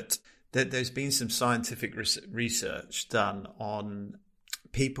badly, but there's been some scientific research done on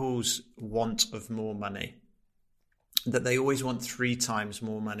people's want of more money, that they always want 3 times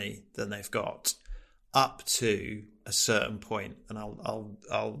more money than they've got up to a certain point. And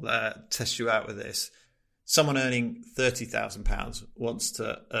I'll test you out with this. Someone earning £30,000 wants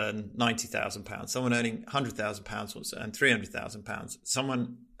to earn £90,000. Someone earning £100,000 wants to earn £300,000.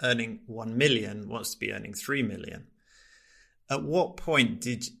 Someone earning 1 million wants to be earning 3 million. At what point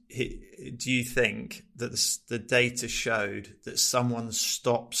do you think that the data showed that someone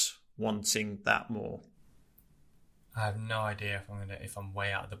stops wanting that more? I have no idea if I'm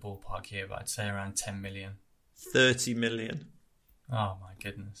way out of the ballpark here, but I'd say around 10 million. 30 million. Oh my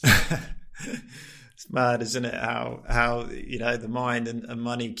goodness. It's mad, isn't it? How the mind and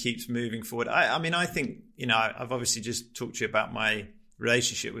money keeps moving forward. I think, I've obviously just talked to you about my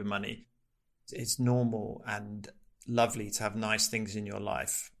relationship with money. It's normal and lovely to have nice things in your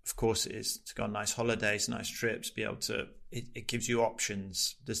life. Of course it is. To go on nice holidays, nice trips, be able to, it gives you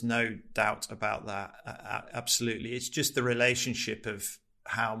options. There's no doubt about that. Absolutely. It's just the relationship of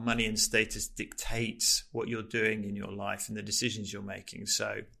how money and status dictates what you're doing in your life and the decisions you're making.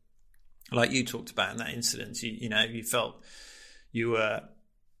 So, like you talked about in that incident, you felt you were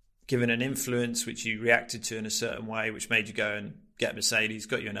given an influence which you reacted to in a certain way, which made you go and get a Mercedes,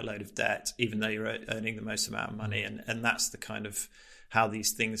 got you in a load of debt, even though you're earning the most amount of money. And that's the kind of how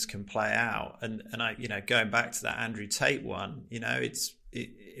these things can play out. And I, going back to that Andrew Tate one,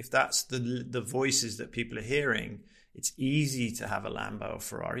 if that's the voices that people are hearing, it's easy to have a Lambo or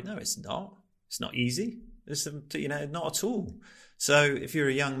Ferrari. No, it's not. It's not easy. It's not at all. So if you're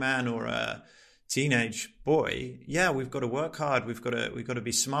a young man or a teenage boy, we've got to work hard. We've got to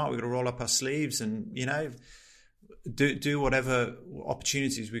be smart. We've got to roll up our sleeves and, do whatever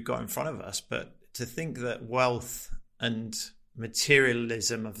opportunities we've got in front of us. But to think that wealth and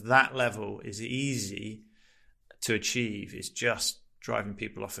materialism of that level is easy to achieve is just driving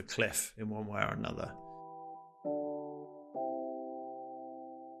people off a cliff in one way or another.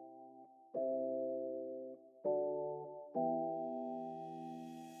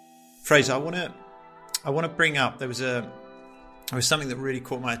 Fraser, I want to bring up, there was something that really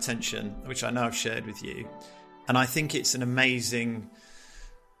caught my attention, which I know I've shared with you, and I think it's an amazing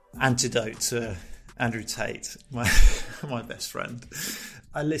antidote to Andrew Tate, my best friend.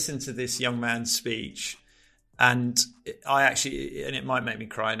 I listened to this young man's speech, and it might make me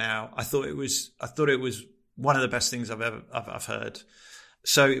cry now. I thought it was one of the best things I've heard.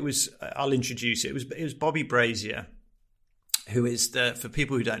 So I'll introduce it. It was Bobby Brazier, who is for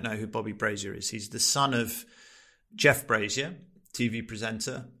people who don't know who Bobby Brazier is, he's the son of Jeff Brazier, TV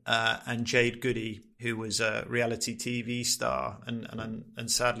presenter, and Jade Goody, who was a reality TV star and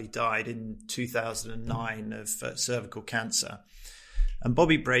sadly died in 2009 of cervical cancer. And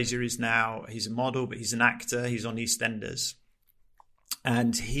Bobby Brazier he's a model, but he's an actor. He's on EastEnders.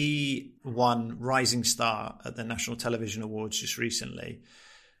 And he won Rising Star at the National Television Awards just recently.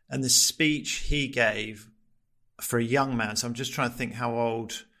 And the speech he gave for a young man, so I'm just trying to think how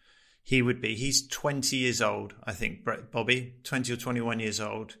old he would be. He's 20 years old, I think, Bobby, 20 or 21 years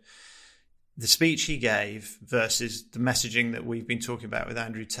old. The speech he gave versus the messaging that we've been talking about with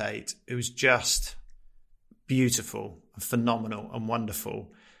Andrew Tate, it was just beautiful, phenomenal and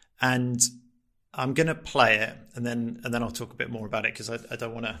wonderful. And I'm going to play it and then I'll talk a bit more about it because I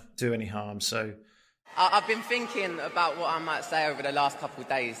don't want to do any harm. So I've been thinking about what I might say over the last couple of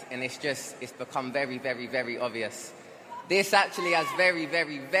days, and it's become very, very, very obvious. This actually has very,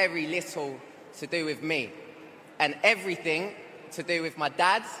 very, very little to do with me and everything to do with my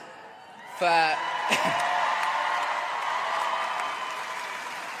dad.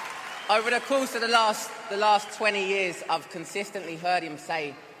 Over the course of the last 20 years, I've consistently heard him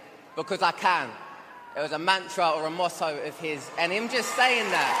say, "Because I can." It was a mantra or a motto of his, and him just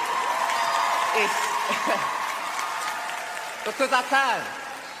saying that, it's because I can,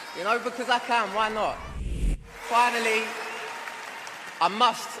 because I can. Why not? Finally, I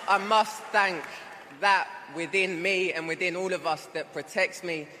must thank that within me and within all of us that protects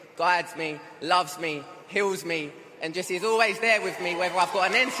me, guides me, loves me, heals me, and just is always there with me, whether I've got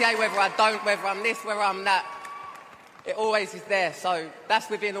an NCA, whether I don't, whether I'm this, whether I'm that. It always is there. So that's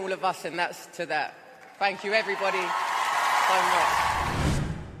within all of us, and that's to that. Thank you, everybody, so much.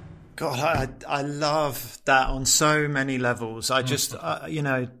 God, I love that on so many levels. I just,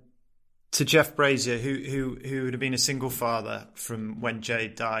 to Jeff Brazier, who would have been a single father from when Jay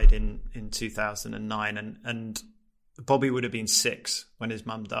died in 2009, and Bobby would have been 6 when his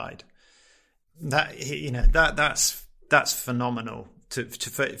mum died. That's phenomenal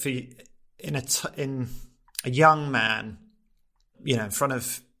for in a young man, in front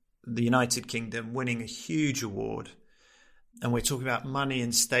of the United Kingdom, winning a huge award, and we're talking about money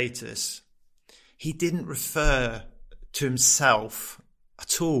and status. He didn't refer to himself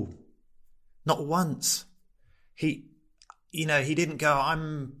at all, not once. He didn't go,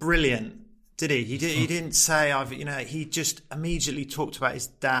 "I'm brilliant," did he? He didn't say, he just immediately talked about his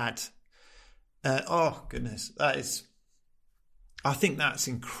dad. Oh goodness, I think that's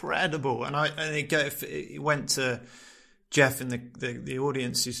incredible. And it went to Jeff and the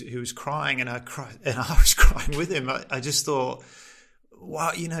audience who was crying, and I was crying with him. I just thought,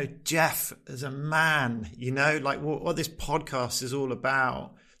 wow, Jeff as a man, like what this podcast is all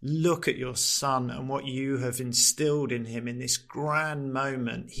about. Look at your son and what you have instilled in him in this grand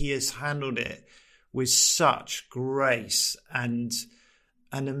moment. He has handled it with such grace, and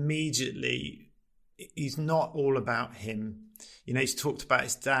immediately he's not all about him. He's talked about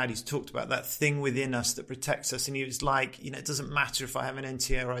his dad. He's talked about that thing within us that protects us. And he was like, it doesn't matter if I have an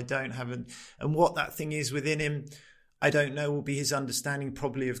NTA or I don't have an. And what that thing is within him, I don't know, will be his understanding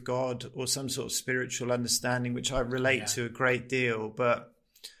probably of God or some sort of spiritual understanding, which I relate to a great deal. But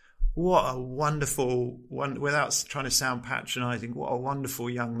what a wonderful one, without trying to sound patronizing, what a wonderful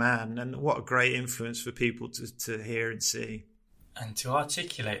young man, and what a great influence for people to hear and see. And to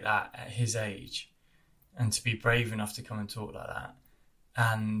articulate that at his age, and to be brave enough to come and talk like that,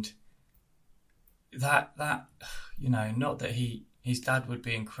 and that not that his dad would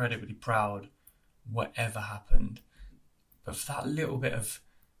be incredibly proud whatever happened, but for that little bit of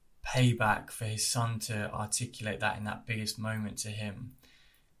payback for his son to articulate that in that biggest moment to him,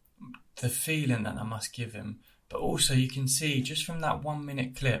 the feeling that must give him. But also you can see just from that 1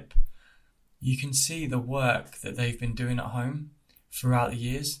 minute clip, you can see the work that they've been doing at home throughout the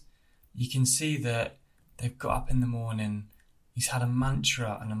years. You can see that they've got up in the morning, he's had a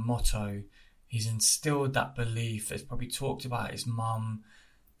mantra and a motto, he's instilled that belief, he's probably talked about his mum.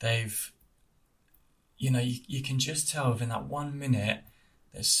 They've, you can just tell within that 1 minute,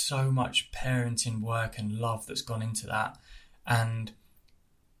 there's so much parenting work and love that's gone into that. And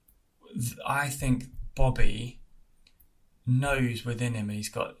I think Bobby knows within him, and he's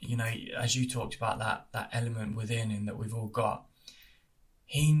got, as you talked about that element within him that we've all got,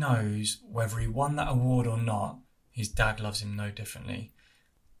 he knows whether he won that award or not, his dad loves him no differently.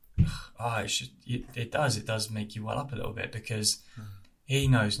 It does make you well up a little bit, because he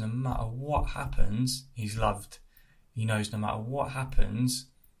knows no matter what happens, he's loved. He knows no matter what happens,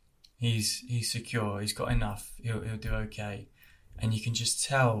 he's secure, he's got enough, he'll do okay. And you can just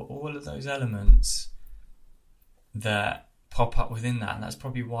tell all of those elements that pop up within that. And that's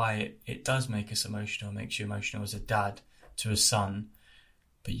probably why it does make us emotional, makes you emotional as a dad to a son.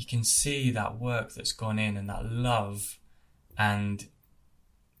 But you can see that work that's gone in, and that love, and,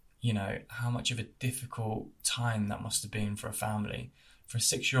 how much of a difficult time that must have been for a family, for a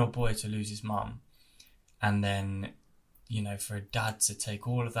 6-year-old boy to lose his mum. And then, for a dad to take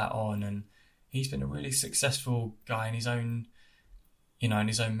all of that on. And he's been a really successful guy in his own in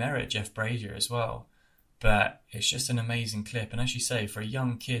his own merit, Jeff Brazier as well. But it's just an amazing clip. And as you say, for a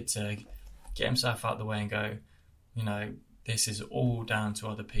young kid to get himself out of the way and go, this is all down to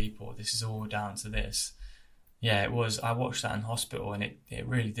other people. This is all down to this. Yeah, it was. I watched that in hospital, and it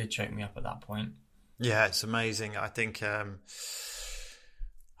really did choke me up at that point. Yeah, it's amazing. I think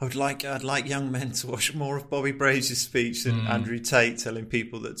I'd like young men to watch more of Bobby Brazier's speech than Andrew Tate telling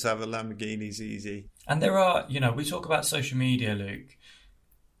people that to have a Lamborghini's easy. And there are, we talk about social media, Luke.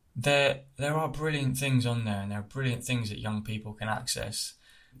 There are brilliant things on there, and there are brilliant things that young people can access.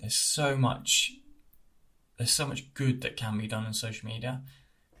 There's so much good that can be done on social media,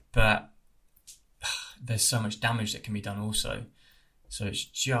 but there's so much damage that can be done also. So it's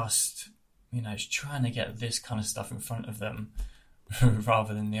just, it's trying to get this kind of stuff in front of them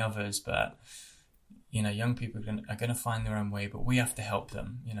rather than the others. But, young people are going to find their own way, but we have to help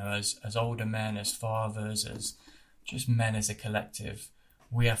them, as older men, as fathers, as just men as a collective.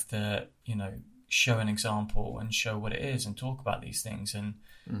 We have to, show an example and show what it is and talk about these things. And,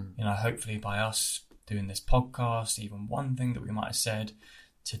 hopefully by us doing this podcast, even one thing that we might have said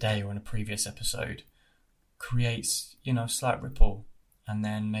today or in a previous episode creates, a slight ripple. And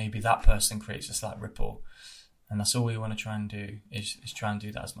then maybe that person creates a slight ripple. And that's all we want to try and do is try and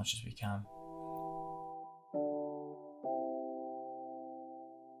do that as much as we can.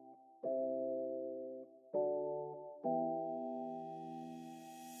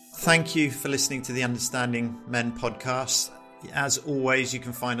 Thank you for listening to the Understanding Men podcast. As always, you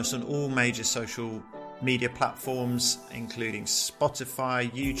can find us on all major social media platforms, including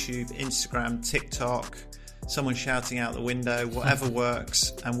Spotify, YouTube, Instagram, TikTok, someone shouting out the window, whatever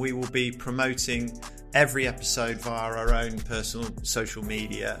works. And we will be promoting every episode via our own personal social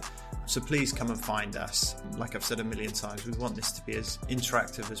media. So please come and find us. Like I've said a million times, we want this to be as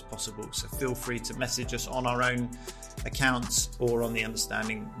interactive as possible. So feel free to message us on our own accounts or on the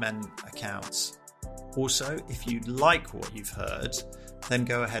Understanding Men accounts. Also, if you like what you've heard, then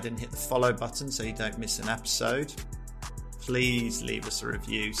go ahead and hit the follow button so you don't miss an episode. Please leave us a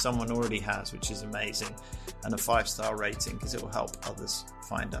review. Someone already has, which is amazing, and a 5-star rating because it will help others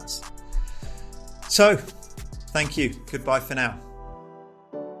find us. So, thank you. Goodbye for now.